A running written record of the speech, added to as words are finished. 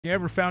You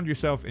ever found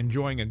yourself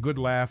enjoying a good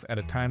laugh at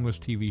a timeless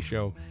TV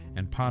show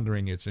and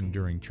pondering its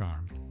enduring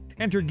charm?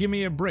 Enter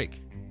Gimme a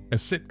Break, a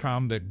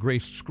sitcom that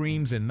graced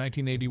screens in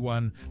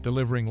 1981,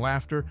 delivering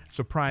laughter,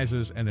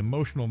 surprises, and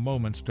emotional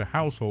moments to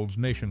households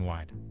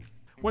nationwide.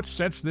 What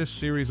sets this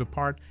series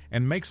apart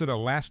and makes it a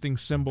lasting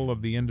symbol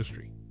of the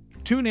industry?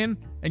 Tune in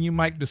and you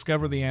might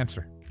discover the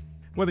answer.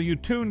 Whether you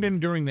tuned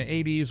in during the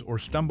 80s or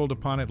stumbled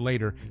upon it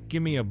later,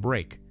 Gimme a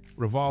Break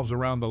revolves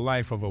around the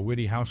life of a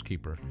witty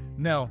housekeeper,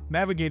 Nell,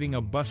 navigating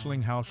a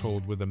bustling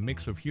household with a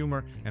mix of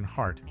humor and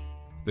heart.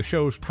 The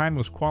show's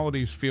timeless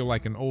qualities feel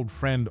like an old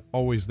friend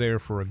always there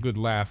for a good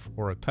laugh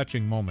or a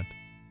touching moment.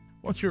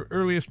 What's your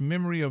earliest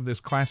memory of this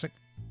classic?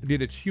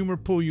 Did its humor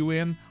pull you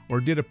in, or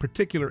did a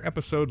particular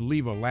episode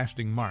leave a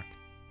lasting mark?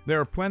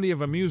 There are plenty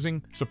of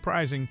amusing,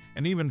 surprising,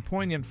 and even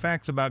poignant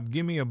facts about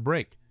Gimme a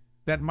Break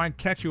that might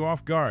catch you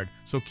off guard,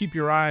 so keep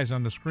your eyes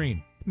on the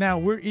screen. Now,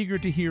 we're eager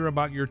to hear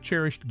about your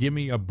cherished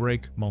Gimme a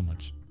Break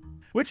moments.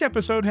 Which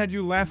episode had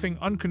you laughing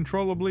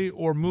uncontrollably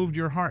or moved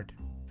your heart?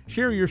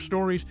 Share your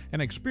stories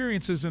and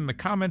experiences in the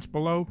comments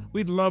below.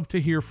 We'd love to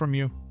hear from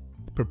you.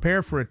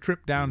 Prepare for a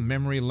trip down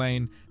memory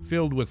lane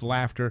filled with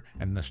laughter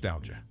and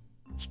nostalgia.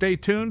 Stay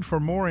tuned for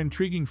more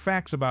intriguing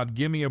facts about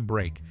Gimme a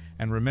Break,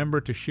 and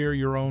remember to share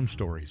your own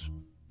stories.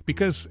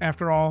 Because,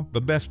 after all,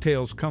 the best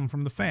tales come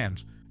from the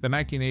fans. The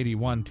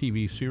 1981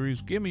 TV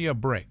series Gimme a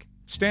Break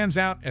stands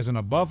out as an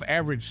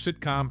above-average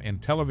sitcom in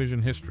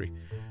television history.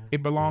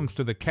 It belongs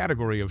to the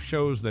category of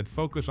shows that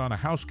focus on a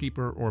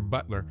housekeeper or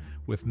butler,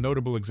 with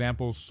notable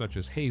examples such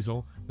as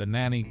Hazel, The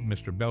Nanny,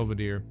 Mr.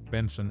 Belvedere,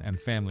 Benson,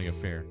 and Family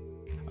Affair.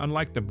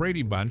 Unlike the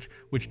Brady Bunch,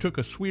 which took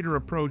a sweeter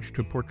approach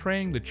to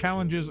portraying the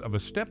challenges of a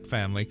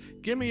step-family,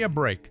 Gimme a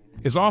Break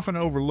is often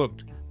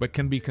overlooked, but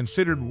can be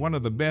considered one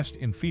of the best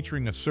in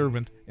featuring a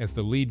servant as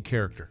the lead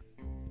character.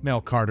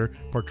 Nell Carter,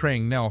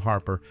 portraying Nell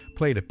Harper,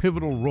 played a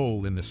pivotal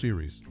role in the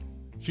series.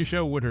 She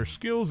showed her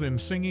skills in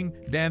singing,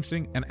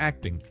 dancing, and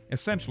acting,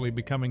 essentially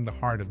becoming the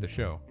heart of the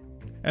show.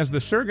 As the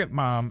surrogate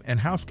mom and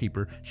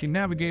housekeeper, she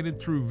navigated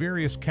through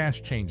various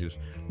cast changes,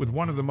 with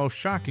one of the most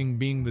shocking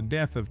being the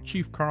death of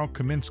Chief Carl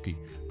Kanisky,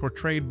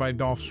 portrayed by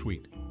Dolph.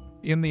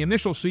 In the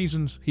initial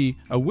seasons, he,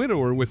 a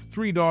widower with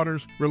 3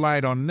 daughters,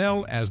 relied on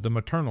Nell as the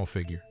maternal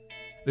figure.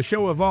 The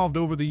show evolved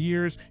over the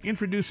years,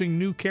 introducing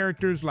new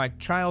characters like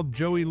child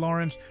Joey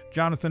Lawrence,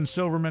 Jonathan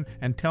Silverman,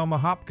 and Telma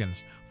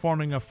Hopkins,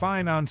 forming a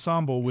fine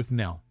ensemble with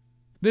Nell.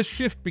 This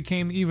shift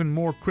became even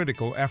more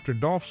critical after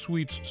Dolph's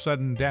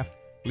sudden death,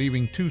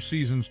 leaving 2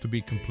 seasons to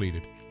be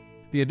completed.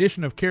 The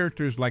addition of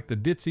characters like the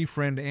ditzy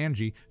friend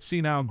Angie,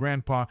 senile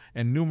grandpa,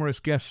 and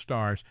numerous guest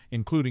stars,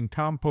 including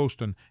Tom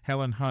Poston,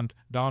 Helen Hunt,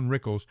 Don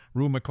Rickles,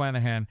 Rue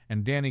McClanahan,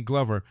 and Danny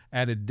Glover,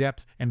 added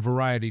depth and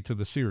variety to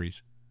the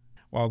series.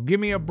 While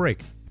Gimme a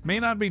Break may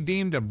not be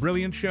deemed a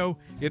brilliant show,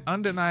 it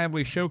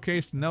undeniably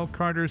showcased Nell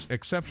Carter's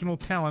exceptional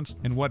talents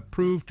in what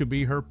proved to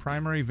be her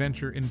primary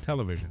venture in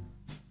television.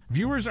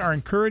 Viewers are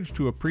encouraged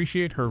to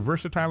appreciate her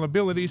versatile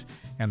abilities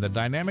and the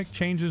dynamic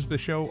changes the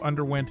show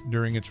underwent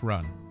during its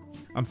run.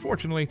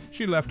 Unfortunately,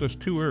 she left us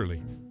too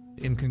early.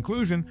 In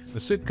conclusion, the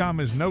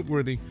sitcom is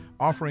noteworthy,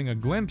 offering a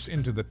glimpse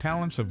into the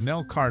talents of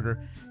Nell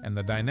Carter and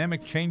the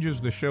dynamic changes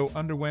the show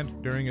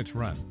underwent during its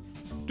run.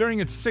 During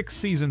its 6th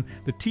season,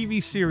 the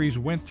TV series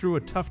went through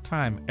a tough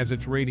time as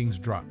its ratings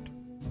dropped.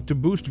 To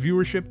boost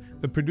viewership,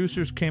 the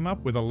producers came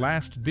up with a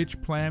last-ditch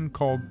plan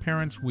called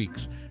Parents'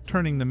 Weeks,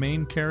 turning the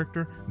main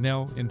character,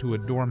 Nell, into a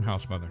dorm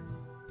house mother.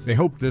 They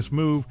hoped this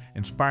move,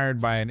 inspired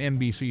by an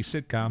NBC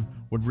sitcom,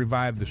 would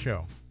revive the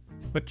show.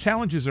 But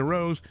challenges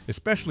arose,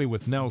 especially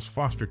with Nell's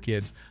foster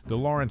kids, the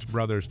Lawrence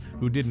brothers,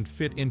 who didn't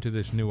fit into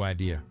this new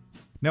idea.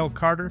 Nell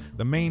Carter,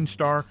 the main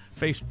star,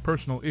 faced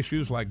personal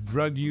issues like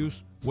drug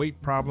use,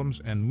 weight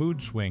problems, and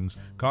mood swings,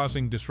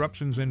 causing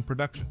disruptions in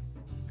production.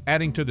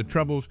 Adding to the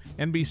troubles,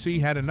 NBC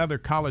had another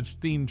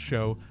college-themed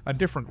show, A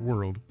Different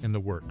World, in the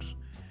works.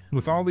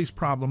 With all these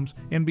problems,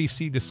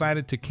 NBC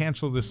decided to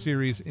cancel the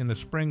series in the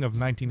spring of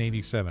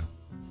 1987.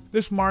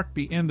 This marked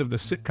the end of the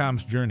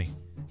sitcom's journey.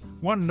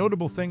 One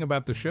notable thing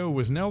about the show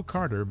was Nell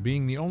Carter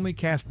being the only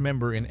cast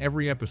member in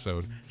every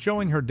episode,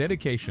 showing her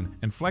dedication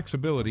and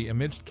flexibility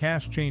amidst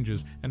cast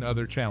changes and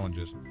other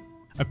challenges.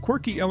 A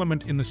quirky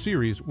element in the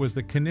series was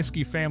the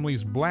Kanisky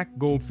family's black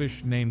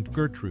goldfish named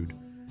Gertrude.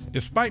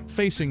 Despite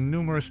facing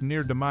numerous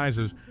near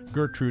demises,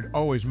 Gertrude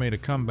always made a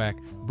comeback,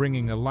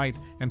 bringing a light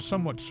and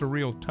somewhat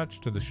surreal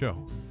touch to the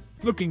show.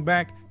 Looking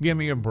back,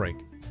 Gimme a Break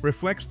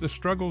reflects the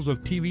struggles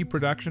of TV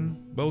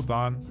production, both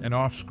on and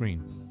off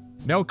screen.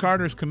 Nell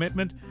Carter's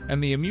commitment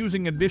and the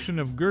amusing addition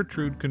of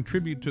Gertrude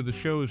contribute to the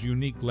show's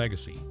unique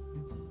legacy.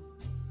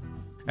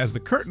 As the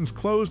curtains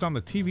closed on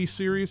the TV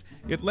series,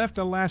 it left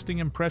a lasting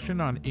impression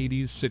on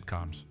 80s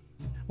sitcoms.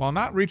 While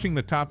not reaching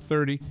the top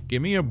 30,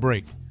 Gimme a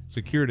Break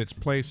secured its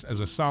place as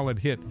a solid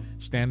hit,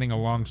 standing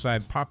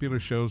alongside popular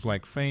shows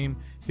like Fame,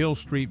 Hill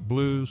Street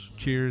Blues,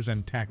 Cheers,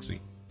 and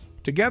Taxi.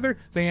 Together,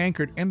 they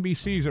anchored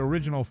NBC's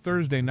original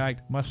Thursday night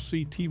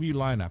must-see TV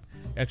lineup,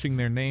 etching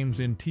their names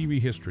in TV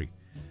history.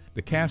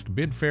 The cast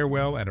bid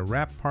farewell at a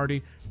wrap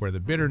party where the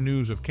bitter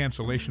news of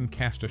cancellation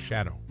cast a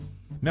shadow.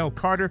 Nell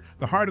Carter,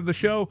 the heart of the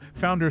show,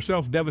 found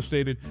herself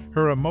devastated,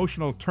 her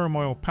emotional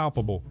turmoil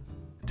palpable.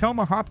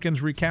 Telma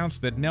Hopkins recounts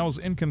that Nell's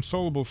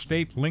inconsolable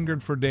state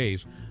lingered for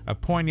days, a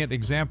poignant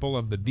example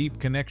of the deep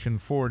connection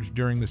forged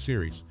during the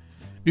series.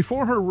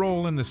 Before her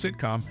role in the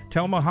sitcom,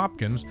 Telma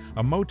Hopkins,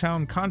 a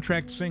Motown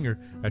contract singer,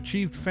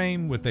 achieved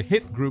fame with the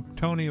hit group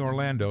Tony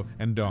Orlando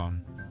and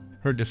Dawn.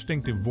 Her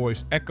distinctive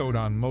voice echoed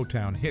on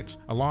Motown hits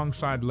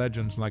alongside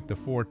legends like the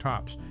Four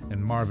Tops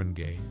and Marvin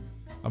Gaye.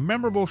 A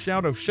memorable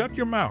shout of "Shut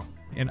Your Mouth"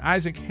 in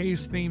Isaac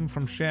Hayes' theme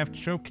from Shaft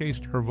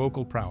showcased her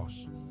vocal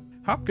prowess.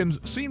 Hopkins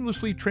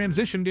seamlessly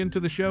transitioned into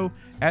the show,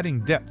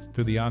 adding depth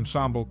to the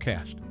ensemble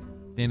cast.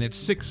 In its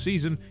sixth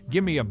season,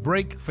 Gimme a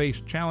Break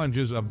faced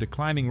challenges of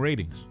declining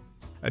ratings.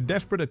 A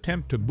desperate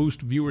attempt to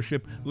boost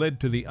viewership led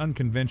to the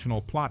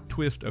unconventional plot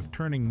twist of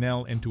turning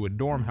Nell into a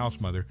dorm house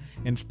mother,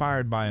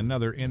 inspired by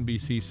another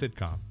NBC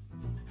sitcom.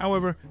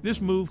 However, this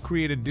move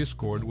created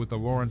discord with the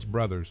Lawrence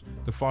brothers,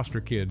 the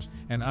foster kids,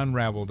 and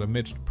unraveled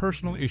amidst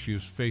personal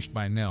issues faced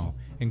by Nell,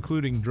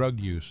 including drug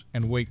use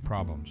and weight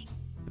problems.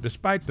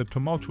 Despite the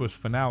tumultuous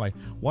finale,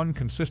 one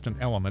consistent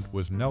element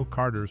was Nell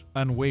Carter's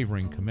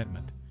unwavering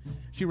commitment.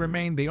 She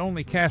remained the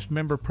only cast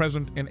member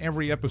present in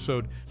every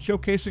episode,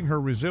 showcasing her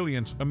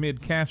resilience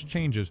amid cast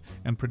changes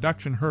and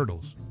production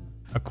hurdles.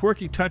 A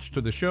quirky touch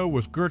to the show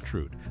was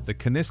Gertrude, the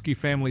Kanisky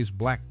family's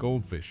black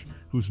goldfish,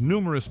 whose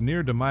numerous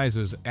near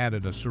demises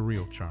added a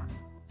surreal charm.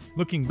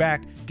 Looking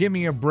back,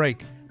 Gimme a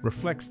Break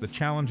reflects the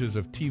challenges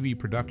of TV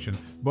production,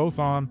 both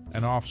on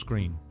and off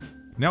screen.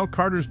 Nell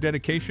Carter's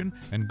dedication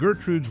and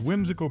Gertrude's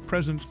whimsical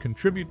presence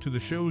contribute to the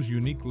show's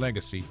unique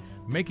legacy,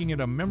 making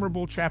it a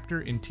memorable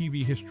chapter in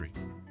TV history.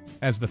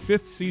 As the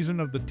fifth season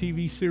of the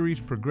TV series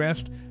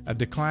progressed, a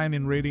decline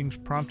in ratings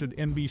prompted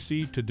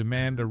NBC to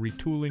demand a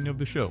retooling of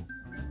the show.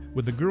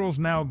 With the girls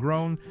now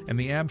grown and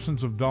the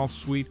absence of Dolph's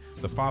suite,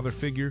 the father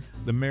figure,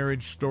 the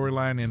marriage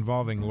storyline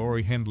involving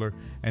Lauri Hendler,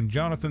 and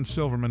Jonathan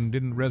Silverman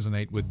didn't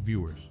resonate with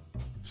viewers.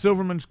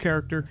 Silverman's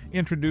character,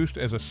 introduced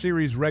as a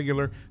series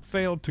regular,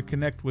 failed to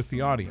connect with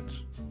the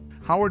audience.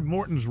 Howard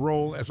Morton's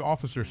role as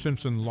Officer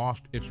Simpson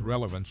lost its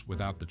relevance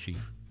without the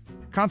chief.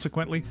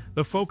 Consequently,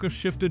 the focus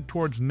shifted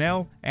towards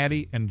Nell,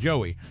 Addy, and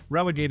Joey,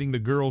 relegating the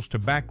girls to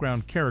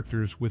background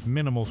characters with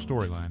minimal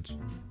storylines.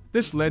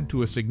 This led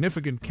to a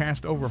significant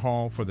cast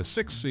overhaul for the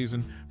sixth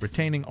season,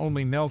 retaining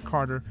only Nell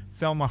Carter,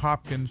 Telma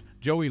Hopkins,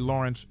 Joey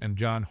Lawrence, and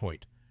John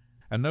Hoyt.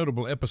 A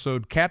notable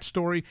episode, Cat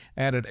Story,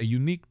 added a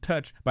unique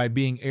touch by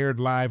being aired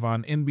live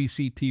on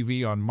NBC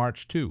TV on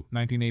March 2,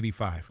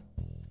 1985.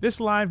 This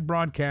live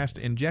broadcast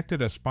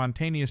injected a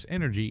spontaneous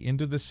energy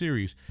into the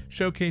series,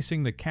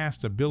 showcasing the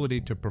cast's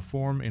ability to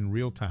perform in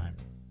real time.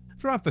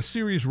 Throughout the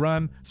series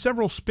run,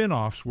 several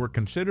spin-offs were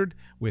considered,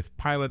 with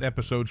pilot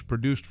episodes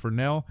produced for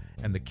Nell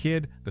and the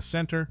Kid, the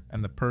Center,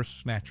 and the Purse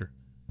Snatcher.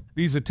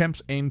 These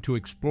attempts aimed to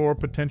explore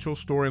potential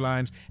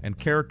storylines and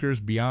characters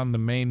beyond the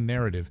main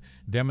narrative,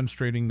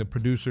 demonstrating the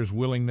producers'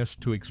 willingness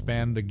to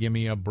expand the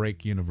Gimme a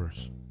Break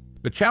universe.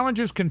 The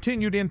challenges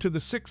continued into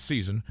the sixth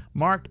season,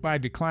 marked by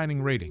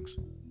declining ratings.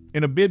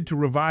 In a bid to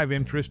revive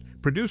interest,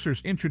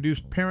 producers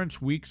introduced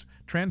Parents' Weeks,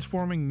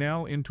 transforming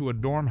Nell into a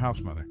dorm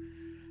house mother.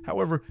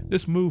 However,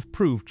 this move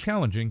proved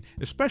challenging,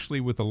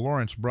 especially with the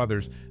Lawrence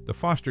brothers, the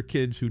foster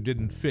kids who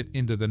didn't fit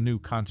into the new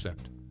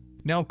concept.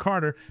 Nell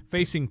Carter,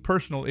 facing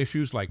personal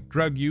issues like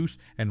drug use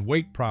and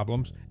weight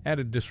problems,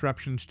 added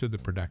disruptions to the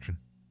production.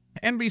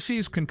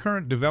 NBC's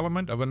concurrent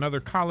development of another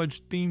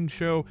college-themed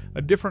show,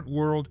 A Different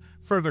World,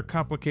 further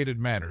complicated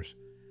matters.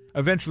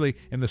 Eventually,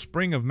 in the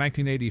spring of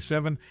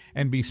 1987,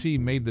 NBC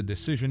made the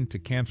decision to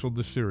cancel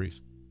the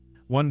series.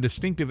 One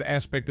distinctive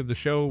aspect of the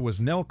show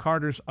was Nell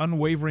Carter's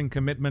unwavering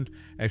commitment,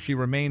 as she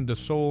remained the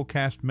sole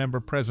cast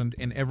member present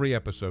in every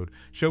episode,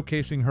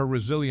 showcasing her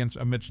resilience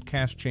amidst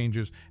cast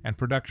changes and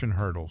production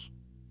hurdles.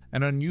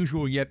 An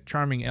unusual yet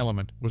charming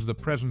element was the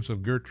presence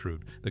of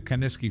Gertrude, the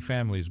Kanisky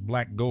family's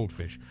black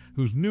goldfish,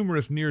 whose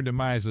numerous near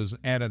demises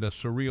added a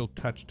surreal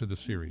touch to the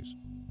series.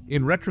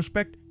 In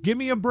retrospect,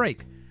 Gimme a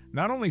Break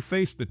not only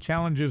faced the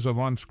challenges of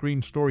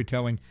on-screen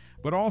storytelling,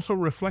 but also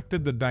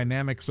reflected the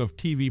dynamics of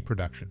TV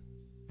production.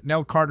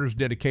 Nell Carter's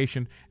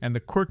dedication and the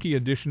quirky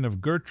addition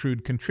of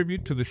Gertrude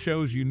contribute to the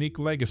show's unique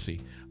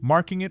legacy,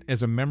 marking it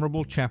as a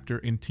memorable chapter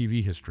in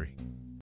TV history.